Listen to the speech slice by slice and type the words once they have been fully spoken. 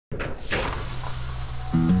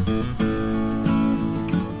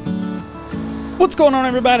What's going on,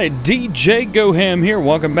 everybody? DJ GoHam here.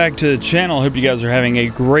 Welcome back to the channel. Hope you guys are having a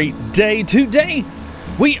great day. Today,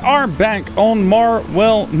 we are back on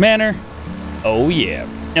Marwell Manor. Oh yeah.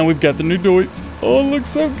 And we've got the new Deutz. Oh, it looks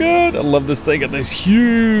so good. I love this thing. Got those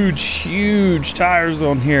huge tires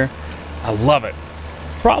on here. I love it.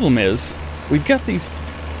 Problem is, we've got these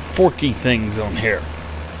forky things on here.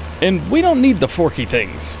 And we don't need the forky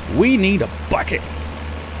things. We need a bucket.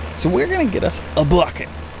 So we're going to get us a bucket.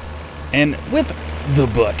 And with the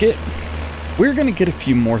bucket, we're going to get a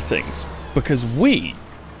few more things. Because we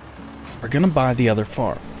are going to buy the other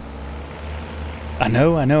farm. I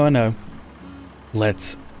know.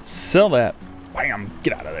 Let's sell that. Bam,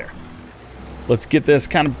 get out of there. Let's get this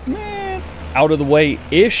kind of out of the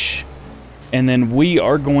way-ish. And then we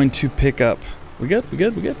are going to pick up... We good?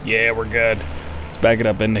 Yeah, we're good. Let's back it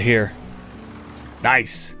up into here.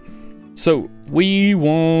 Nice. So, we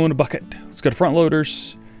want a bucket. Let's go to front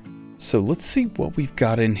loaders. So, let's see what we've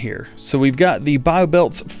got in here. So, we've got the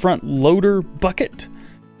BioBelts front loader bucket,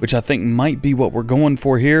 which I think might be what we're going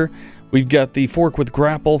for here. We've got the fork with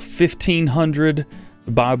grapple, 1500.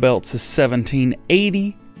 The BioBelts is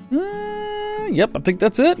 1780. Yep, I think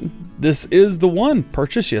that's it. This is the one.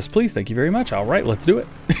 Purchase, yes please, thank you very much. All right, let's do it.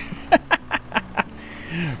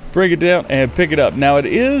 Break it down and pick it up. Now it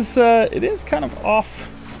is kind of off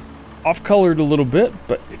colored a little bit,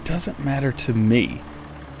 but it doesn't matter to me.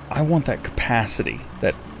 I want that capacity,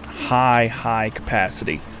 that high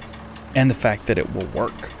capacity, and the fact that it will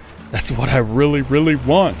work. That's what I really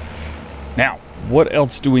want. Now, what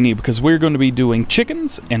else do we need? Because we're going to be doing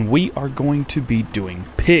chickens, and we are going to be doing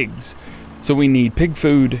pigs. So we need pig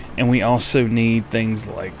food, and we also need things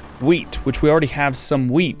like wheat, which we already have some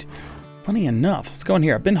wheat. Funny enough, let's go in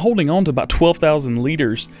here. I've been holding on to about 12,000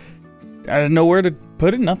 liters. I didn't know where to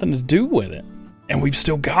put it, nothing to do with it. And we've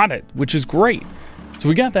still got it, which is great. So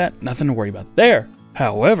we got that, nothing to worry about there.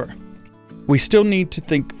 However, we still need to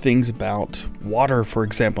think things about water, for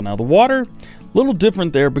example. Now the water, a little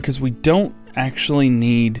different there because we don't actually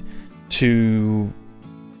need to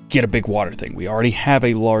get a big water thing. We already have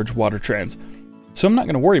a large water trans. So I'm not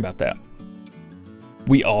going to worry about that.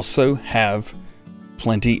 We also have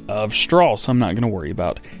plenty of straw, so I'm not going to worry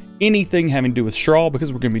about anything having to do with straw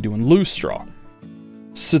because we're going to be doing loose straw.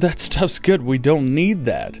 So that stuff's good. We don't need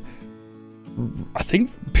that. I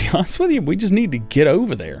think, to be honest with you, we just need to get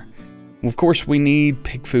over there. Of course, we need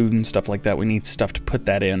pig food and stuff like that. We need stuff to put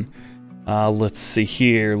that in. Let's see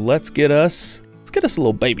here. Let's get us a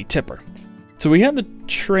little baby tipper. So we have the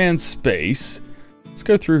trans space. Let's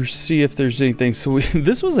go through, see if there's anything. So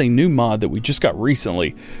this was a new mod that we just got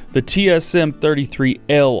recently. The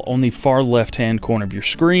TSM33L on the far left-hand corner of your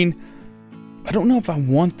screen. I don't know if I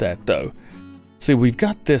want that, though. See, we've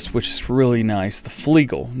got this, which is really nice, the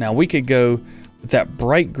Flegel. Now, we could go with that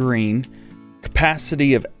bright green,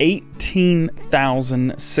 capacity of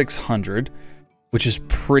 18,600, which is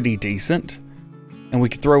pretty decent. And we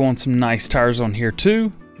could throw on some nice tires on here,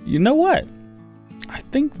 too. You know what? I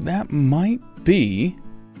think that might be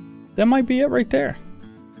it right there.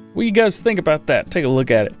 What do you guys think about that? Take a look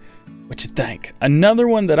at it. What you think? Another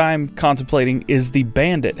one that I'm contemplating is the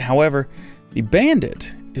Bandit. However, the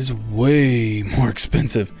Bandit is way more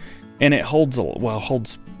expensive, and it holds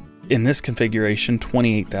in this configuration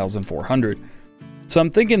 28,400. So I'm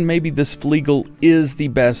thinking maybe this Flegel is the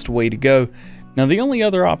best way to go. Now the only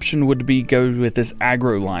other option would be go with this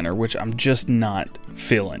aggro liner, which I'm just not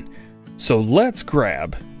feeling. So let's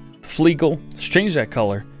grab Flegel, let's change that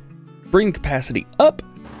color, bring capacity up,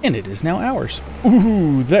 and it is now ours.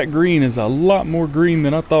 Ooh, that green is a lot more green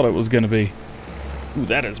than I thought it was going to be. Ooh,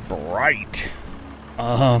 that is bright.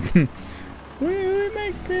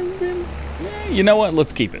 You know what?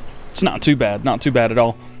 Let's keep it. It's not too bad at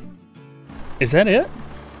all. Is that it?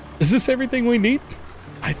 Is this everything we need?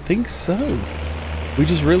 I think so. We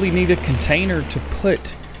just really need a container to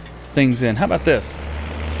put things in. How about this?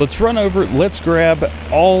 Let's run over, let's grab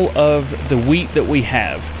all of the wheat that we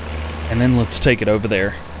have, and then let's take it over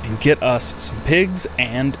there and get us some pigs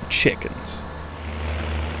and chickens.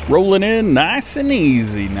 Rolling in nice and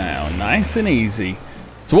easy now, nice and easy.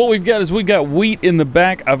 So what we've got is we got wheat in the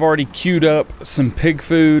back. I've already queued up some pig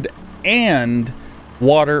food and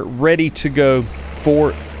water ready to go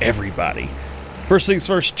for everybody. First things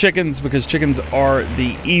first, chickens, because chickens are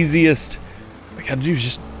the easiest. All we gotta do is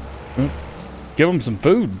just give them some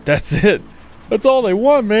food. That's it. That's all they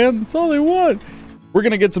want, man. That's all they want. We're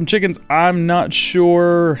gonna get some chickens. I'm not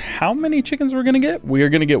sure how many chickens we're gonna get. We are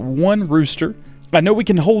gonna get one rooster. I know we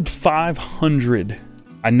can hold 500.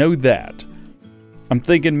 I know that. I'm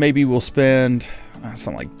thinking maybe we'll spend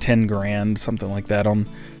something like 10 grand, something like that on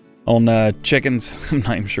on chickens. I'm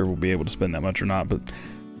not even sure we'll be able to spend that much or not, but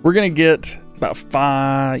we're gonna get about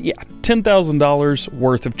 $10,000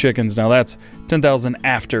 worth of chickens. Now that's $10,000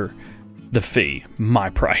 after the fee, my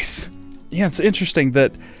price. Yeah, it's interesting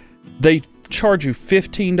that they charge you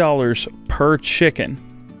 $15 per chicken,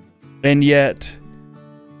 and yet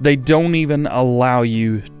they don't even allow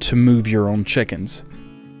you to move your own chickens.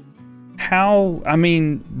 How? I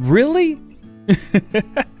mean, really?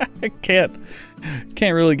 I can't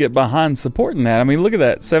really get behind supporting that. I mean, look at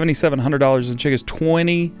that, $7,700 in chickens,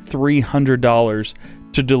 $2,300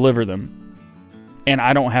 to deliver them, and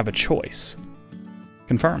I don't have a choice.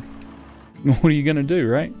 Confirm. What are you gonna do,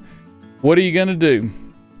 right? What are you gonna do?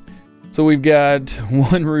 So we've got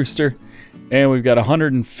one rooster, and we've got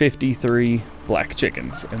 153 black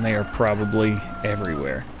chickens, and they are probably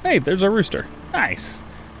everywhere. Hey, there's our rooster. Nice.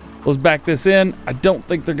 Let's back this in. I don't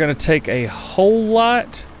think they're gonna take a whole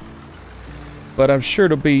lot, but I'm sure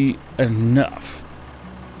it'll be enough.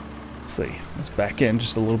 Let's see. Let's back in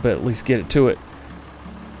just a little bit, at least get it to it.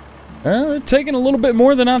 They're taking a little bit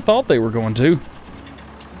more than I thought they were going to.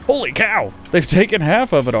 Holy cow! They've taken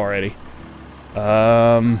half of it already.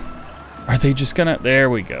 Are they just gonna... There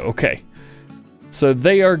we go. Okay. So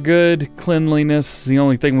they are good. Cleanliness is the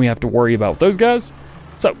only thing we have to worry about with those guys.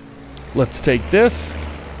 So, let's take this.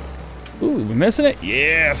 Ooh, we missing it?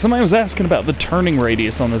 Yeah, somebody was asking about the turning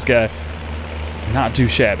radius on this guy. Not too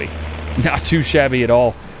shabby. Not too shabby at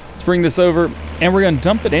all. Let's bring this over, and we're going to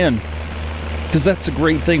dump it in, because that's a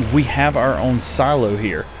great thing. We have our own silo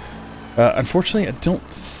here. Unfortunately, I don't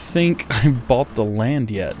think I bought the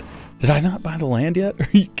land yet. Did I not buy the land yet? Are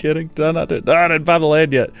you kidding? Did I not do it? No, I didn't buy the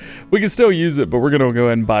land yet. We can still use it, but we're going to go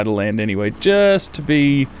ahead and buy the land anyway, just to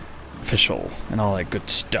be official and all that good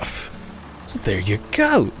stuff. So there you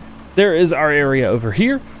go. There is our area over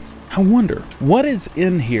here. I wonder, what is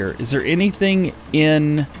in here? Is there anything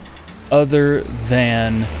in other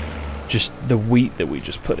than just the wheat that we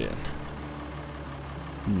just put in?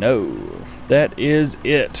 No, that is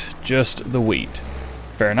it. Just the wheat.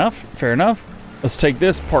 Fair enough, fair enough. Let's take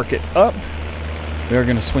this, park it up. We are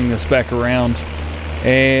gonna swing this back around.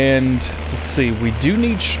 And let's see, we do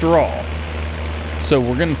need straw. So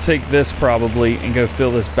we're gonna take this probably and go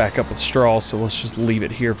fill this back up with straw. So let's just leave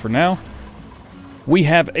it here for now. We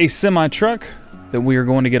have a semi-truck that we are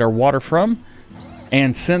going to get our water from.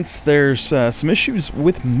 And since there's some issues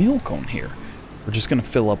with milk on here, we're just gonna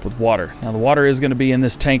fill up with water. Now the water is gonna be in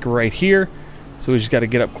this tank right here. So we just gotta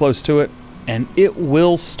get up close to it, and it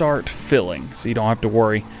will start filling, so you don't have to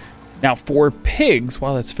worry. Now for pigs,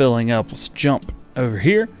 while it's filling up, let's jump over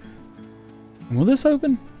here. Will this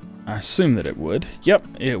open? I assume that it would. Yep,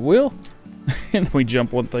 it will. And we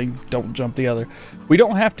jump one thing, don't jump the other. We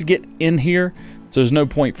don't have to get in here, so there's no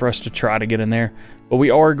point for us to try to get in there. But we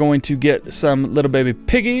are going to get some little baby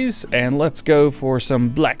piggies, and let's go for some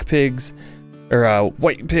black pigs, or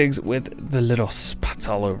white pigs with the little spots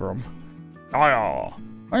all over them. Oh, all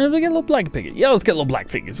right, we get a little black piggy. Yeah, let's get little black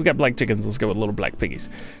piggies. We got black chickens, let's go with little black piggies.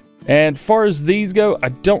 And as far as these go, I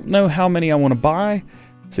don't know how many I want to buy.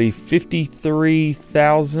 Let's see,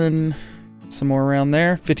 53,000, somewhere around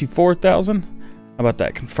there. 54,000. How about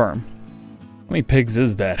that? Confirm. How many pigs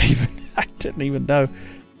is that even? I didn't even know.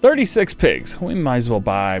 36 pigs. We might as well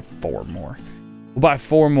buy 4 more. We'll buy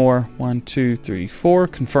 4 more. 1, 2, 3, 4.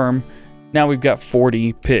 Confirm. Now we've got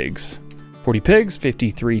 40 pigs. 40 pigs,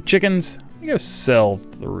 53 chickens. We go sell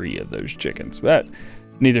 3 of those chickens, but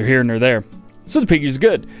neither here nor there. So the piggies are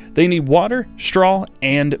good. They need water, straw,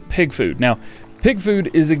 and pig food. Now, pig food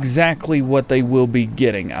is exactly what they will be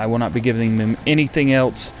getting. I will not be giving them anything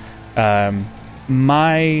else. Wow,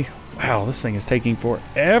 this thing is taking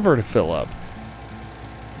forever to fill up.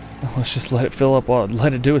 Let's just let it fill up,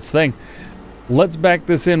 let it do its thing. Let's back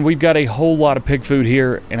this in. We've got a whole lot of pig food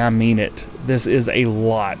here, and I mean it. This is a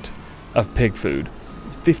lot of pig food.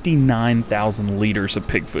 59,000 liters of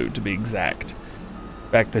pig food, to be exact.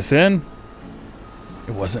 Back this in.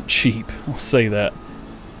 It wasn't cheap, I'll say that.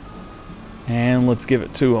 And let's give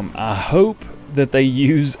it to them. I hope that they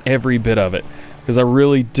use every bit of it, because I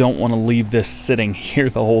really don't want to leave this sitting here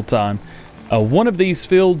the whole time. One of these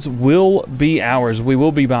fields will be ours. We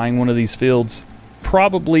will be buying one of these fields,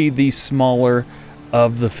 probably the smaller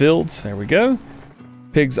of the fields. There we go.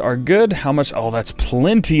 Pigs are good. How much? Oh, that's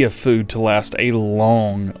plenty of food to last a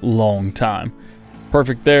long, long time.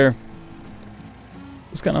 Perfect there.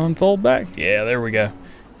 It's gonna unfold back. Yeah, there we go.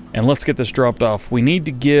 And let's get this dropped off. We need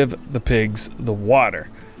to give the pigs the water.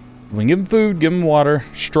 We can give them food, give them water,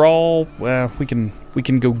 straw. Well, we can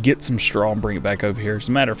go get some straw and bring it back over here. As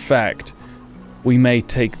a matter of fact, we may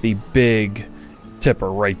take the big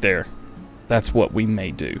tipper right there. That's what we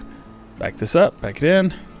may do. Back this up, back it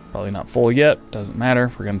in. Probably not full yet. Doesn't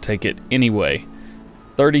matter. We're going to take it anyway.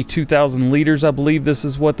 32,000 liters, I believe this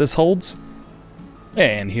is what this holds.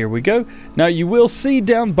 And here we go. Now you will see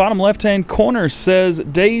down bottom left-hand corner says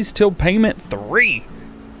days till payment 3.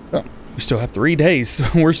 Oh, we still have 3 days.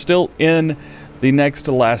 We're still in the next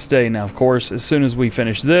to last day. Now, of course, as soon as we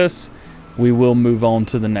finish this, we will move on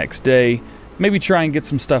to the next day. Maybe try and get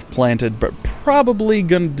some stuff planted, but probably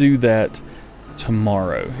gonna do that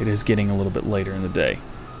tomorrow. It is getting a little bit later in the day.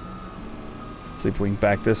 Let's see if we can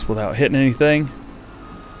back this without hitting anything.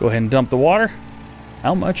 Go ahead and dump the water.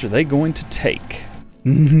 How much are they going to take?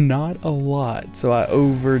 Not a lot, so I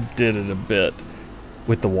overdid it a bit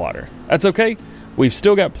with the water. That's okay. We've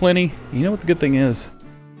still got plenty. You know what the good thing is?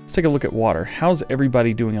 Let's take a look at water. How's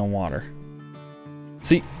everybody doing on water?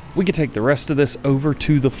 See, we could take the rest of this over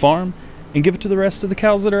to the farm and give it to the rest of the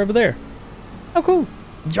cows that are over there. How cool.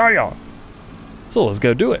 Yeah. So let's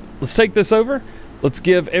go do it. Let's take this over. Let's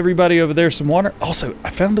give everybody over there some water. Also, I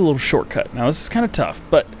found a little shortcut. Now, this is kind of tough,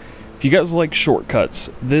 but if you guys like shortcuts,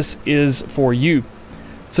 this is for you.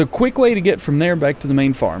 So, quick way to get from there back to the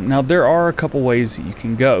main farm. Now, there are a couple ways that you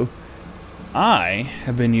can go. I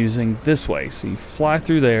have been using this way. So, you fly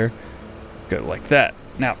through there, go like that.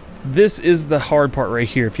 Now, this is the hard part right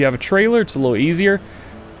here. If you have a trailer, it's a little easier.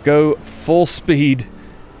 Go full speed,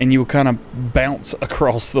 and you will kind of bounce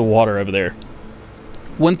across the water over there.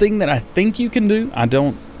 One thing that I think you can do,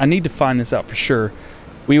 I need to find this out for sure.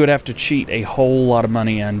 We would have to cheat a whole lot of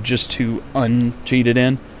money in just to uncheat it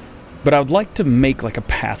in. But I would like to make like a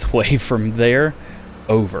pathway from there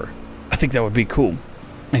over. I think that would be cool.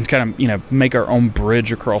 And kind of, you know, make our own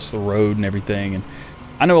bridge across the road and everything. And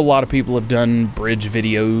I know a lot of people have done bridge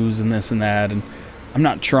videos and this and that. And I'm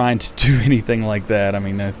not trying to do anything like that. I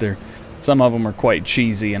mean, some of them are quite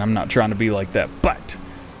cheesy, and I'm not trying to be like that. But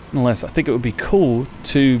nonetheless, I think it would be cool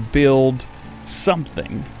to build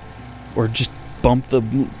something, or just bump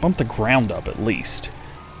the ground up at least,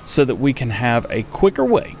 so that we can have a quicker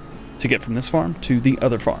way to get from this farm to the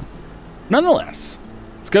other farm. Nonetheless,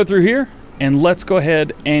 let's go through here and let's go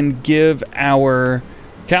ahead and give our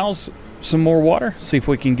cows some more water. See if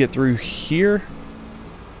we can get through here.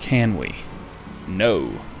 Can we?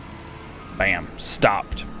 No. Bam.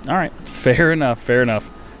 Stopped. All right. Fair enough. Fair enough.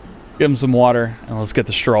 Give them some water, and let's get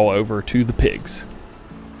the straw over to the pigs.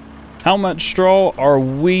 How much straw are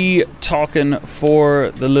we talking for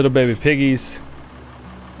the little baby piggies?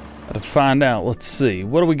 Got to find out. Let's see.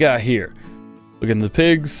 What do we got here? Looking at the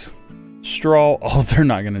pigs. Straw. Oh, they're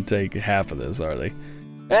not going to take half of this, are they?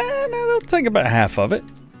 No, they'll take about half of it.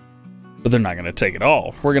 But they're not going to take it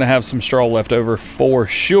all. We're going to have some straw left over for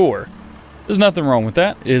sure. There's nothing wrong with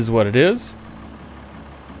that. Is what it is.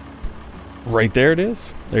 Right there it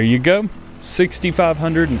is. There you go.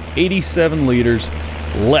 6,587 liters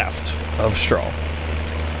left of straw.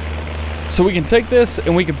 So we can take this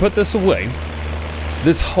and we can put this away.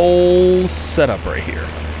 This whole setup right here.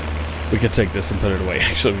 We could take this and put it away.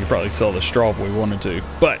 Actually, we could probably sell the straw if we wanted to,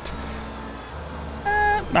 but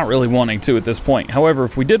not really wanting to at this point. However,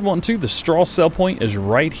 if we did want to, the straw sell point is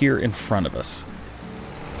right here in front of us.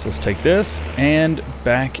 So let's take this and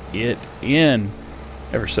back it in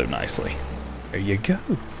ever so nicely. There you go.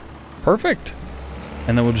 Perfect.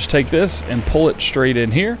 And then we'll just take this and pull it straight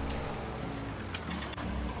in here.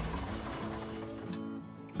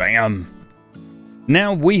 Bam.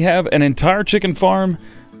 Now we have an entire chicken farm.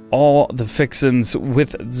 All the fixins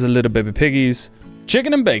with the little baby piggies.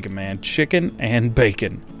 Chicken and bacon, man. Chicken and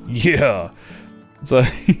bacon. Yeah. So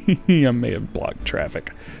I may have blocked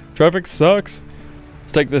traffic. Traffic sucks.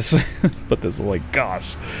 Let's take this, put this away.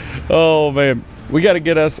 Gosh. Oh, man. We got to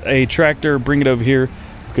get us a tractor, bring it over here,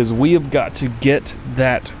 because we have got to get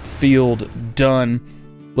that field done.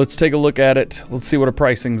 Let's take a look at it. Let's see what our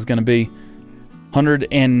pricing is going to be.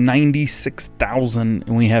 196,000,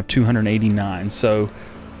 and we have 289. So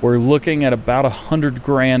we're looking at about 100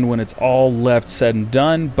 grand when it's all left said and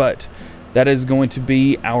done, but that is going to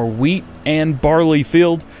be our wheat and barley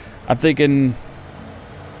field. I'm thinking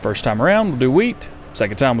first time around we'll do wheat,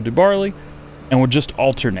 second time we'll do barley, and we'll just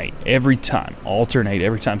alternate every time.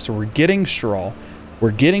 So we're getting straw,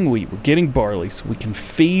 we're getting wheat, we're getting barley, so we can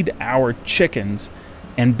feed our chickens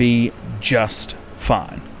and be just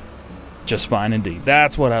fine. Just fine indeed.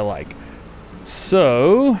 That's what I like.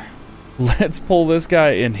 So let's pull this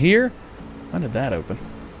guy in here. When did that open?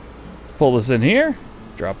 Pull this in here,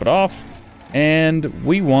 drop it off, and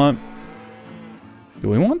we want, do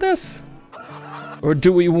we want this? Or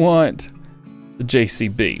do we want the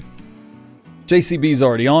JCB? JCB's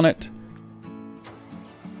already on it.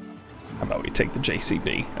 How about we take the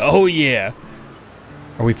JCB? Oh yeah.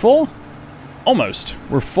 Are we full? almost.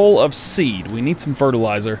 We're full of seed. We need some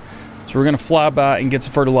fertilizer. So we're going to fly by and get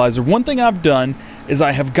some fertilizer. One thing I've done is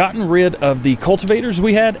I have gotten rid of the cultivators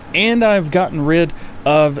we had, and I've gotten rid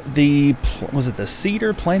of the, was it the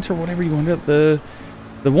seeder, planter, whatever you want to do,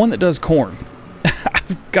 the one that does corn.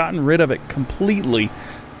 I've gotten rid of it completely.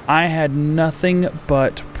 I had nothing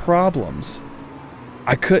but problems.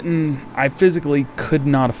 I physically could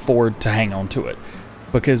not afford to hang on to it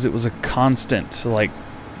because it was a constant, like,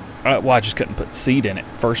 well, I just couldn't put seed in it,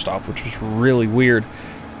 first off, which was really weird.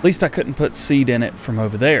 At least I couldn't put seed in it from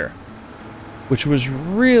over there, which was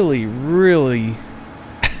really, really,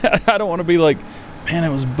 I don't want to be like, man, it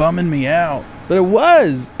was bumming me out. But it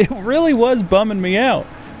was. It really was bumming me out.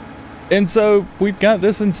 And so we've got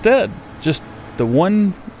this instead. Just the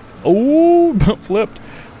one, oh, flipped.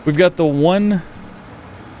 We've got the one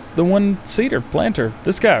seeder planter.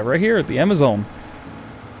 This guy right here at the Amazon.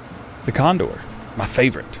 The Condor. My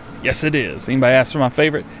favorite. Yes, it is. Anybody ask for my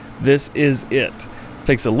favorite? This is it.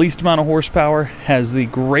 Takes the least amount of horsepower, has the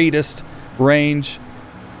greatest range.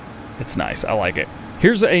 It's nice. I like it.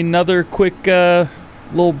 Here's another quick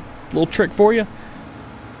little trick for you.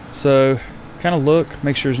 So kind of look,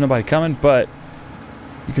 make sure there's nobody coming, but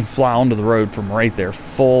you can fly onto the road from right there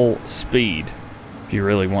full speed if you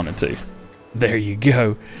really wanted to. There you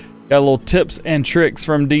go. Got little tips and tricks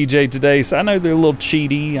from DJ today. So I know they're a little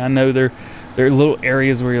cheaty. I know there are little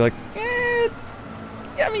areas where you're like, I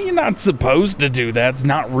mean, you're not supposed to do that. It's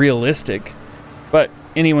not realistic. But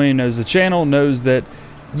anyone who knows the channel knows that,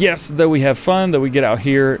 yes, though we have fun, though we get out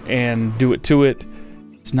here and do it to it,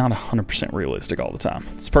 it's not 100% realistic all the time.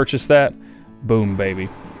 Let's purchase that. Boom, baby.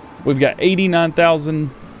 We've got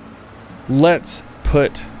 89,000. Let's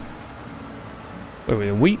put,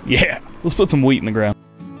 wheat? Yeah, let's put some wheat in the ground.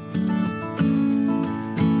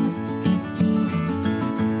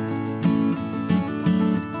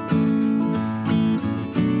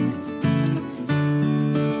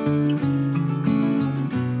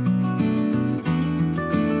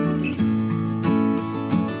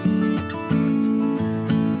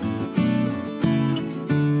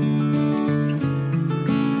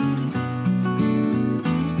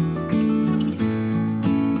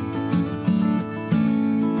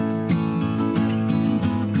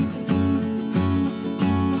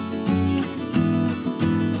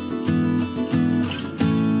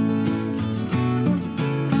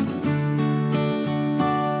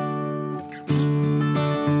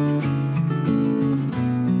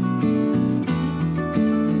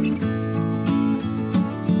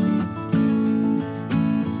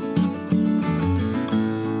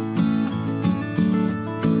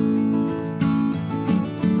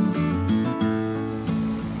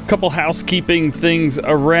 Couple housekeeping things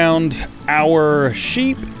around our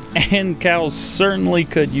sheep and cows. Certainly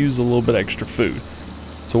could use a little bit extra food.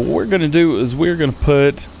 So what we're going to do is we're going to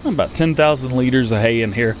put about 10,000 liters of hay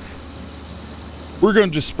in here. We're going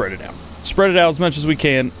to just spread it out. Spread it out as much as we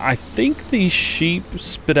can. I think the sheep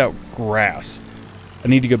spit out grass. I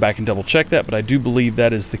need to go back and double check that, but I do believe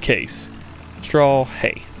that is the case. Straw,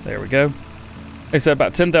 hay. There we go. Like I said,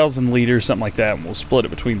 about 10,000 liters, something like that, and we'll split it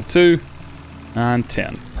between the two. 9,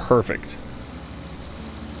 10. Perfect.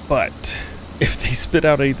 But if they spit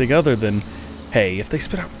out anything other than hay, if they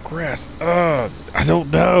spit out grass, I don't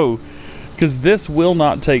know. Because this will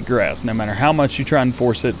not take grass. No matter how much you try and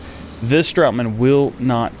force it, this Stroutman will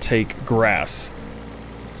not take grass.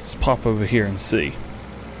 Let's pop over here and see.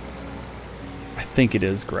 I think it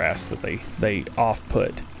is grass that they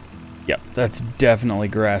off-put. Yep, that's definitely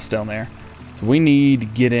grass down there. So we need to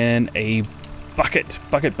get in a bucket.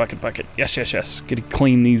 Yes. Get to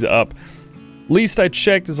clean these up. Least I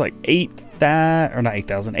checked is like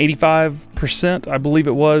 85%, I believe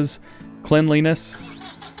it was, cleanliness.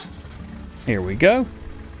 Here we go.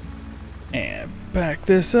 And back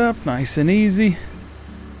this up nice and easy.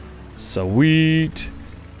 Sweet.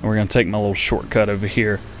 And we're going to take my little shortcut over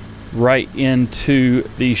here right into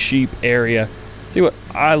the sheep area. See what?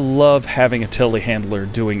 I love having a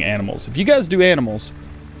telehandler doing animals. If you guys do animals,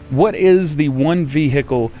 what is the one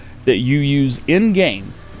vehicle that you use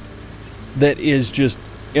in-game that is just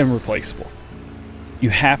irreplaceable? You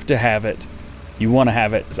have to have it. You want to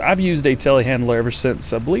have it. So I've used a telehandler ever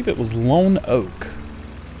since, I believe it was Lone Oak.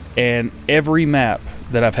 And every map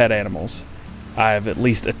that I've had animals, I've at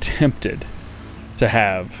least attempted to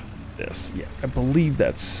have this. Yeah, I believe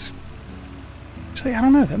that's... Actually, I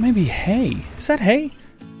don't know. That may be hay. Is that hay?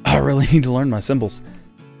 I really need to learn my symbols.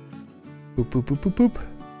 Boop, boop, boop, boop, boop.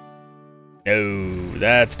 No,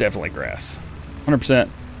 that's definitely grass. 100%.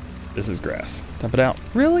 This is grass. Dump it out.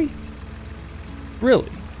 Really?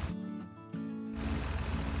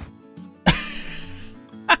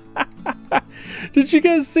 Did you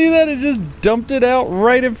guys see that? It just dumped it out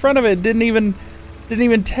right in front of it. Didn't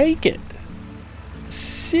even take it.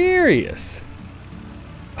 Serious.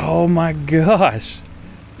 Oh my gosh.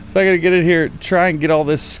 So I gotta get it here, try and get all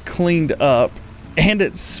this cleaned up, and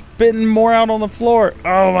it's spitting more out on the floor.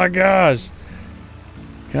 Oh my gosh.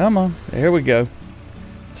 Come on, there we go.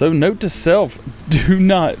 So note to self, do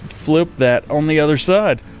not flip that on the other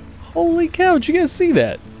side. Holy cow, did you guys see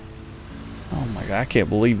that? Oh my god, I can't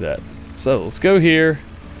believe that. So let's go here.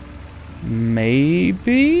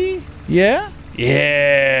 Maybe? Yeah?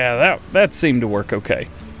 Yeah, that seemed to work okay.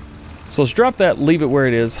 So let's drop that, leave it where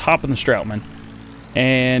it is, hop in the Stroutman,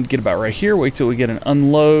 and get about right here. Wait till we get an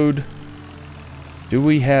unload. Do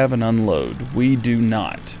we have an unload? We do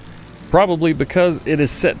not. Probably because it is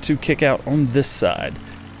set to kick out on this side.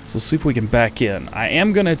 So let's see if we can back in. I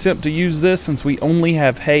am going to attempt to use this since we only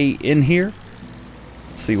have hay in here.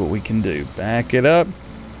 Let's see what we can do. Back it up.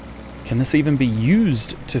 Can this even be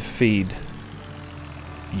used to feed?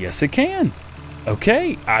 Yes, it can.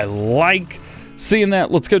 Okay, I like seeing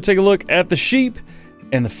that. Let's go take a look at the sheep,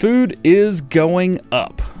 and the food is going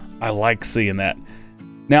up. I like seeing that.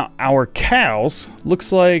 Now, our cows,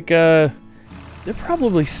 looks like they're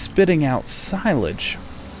probably spitting out silage.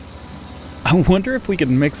 I wonder if we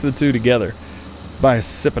can mix the two together by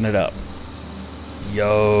sipping it up.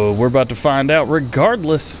 Yo, we're about to find out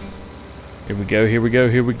regardless. Here we go, here we go,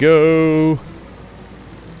 here we go.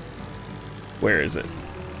 Where is it?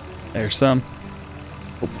 There's some.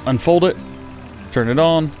 Unfold it, turn it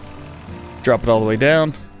on, drop it all the way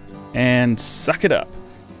down, and suck it up.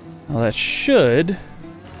 Now that should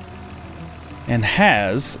and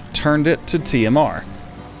has turned it to TMR.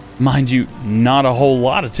 Mind you, not a whole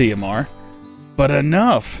lot of TMR, but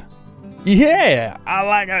enough. Yeah, I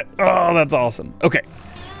like it. Oh, that's awesome. Okay,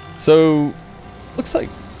 so looks like,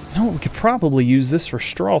 you know what, we could probably use this for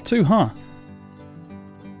straw too, huh?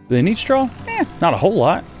 Do they need straw? Not a whole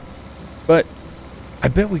lot, but I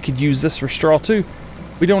bet we could use this for straw too.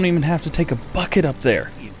 We don't even have to take a bucket up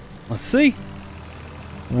there. Let's see.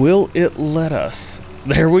 Will it let us?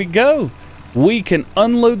 There we go. We can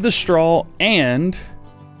unload the straw, and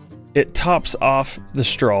it tops off the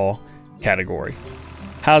straw category.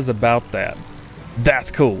 How's about that?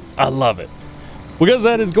 That's cool. I love it. Well, guys,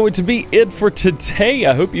 that is going to be it for today.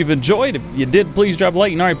 I hope you've enjoyed. If you did, please drop a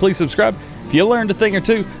like, and alright, please subscribe. If you learned a thing or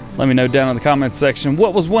two, let me know down in the comments section.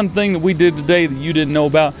 What was one thing that we did today that you didn't know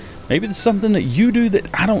about? Maybe there's something that you do that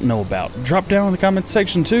I don't know about. Drop down in the comments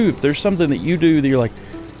section too. If there's something that you do that you're like,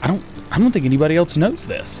 I don't think anybody else knows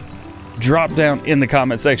this. Drop down in the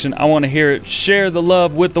comment section. I want to hear it. Share the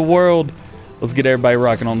love with the world. Let's get everybody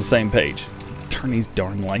rocking on the same page. Turn these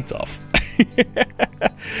darn lights off.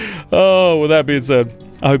 Oh, with that being said,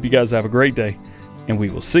 I hope you guys have a great day, and we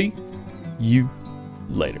will see you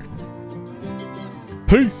later.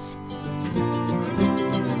 Peace.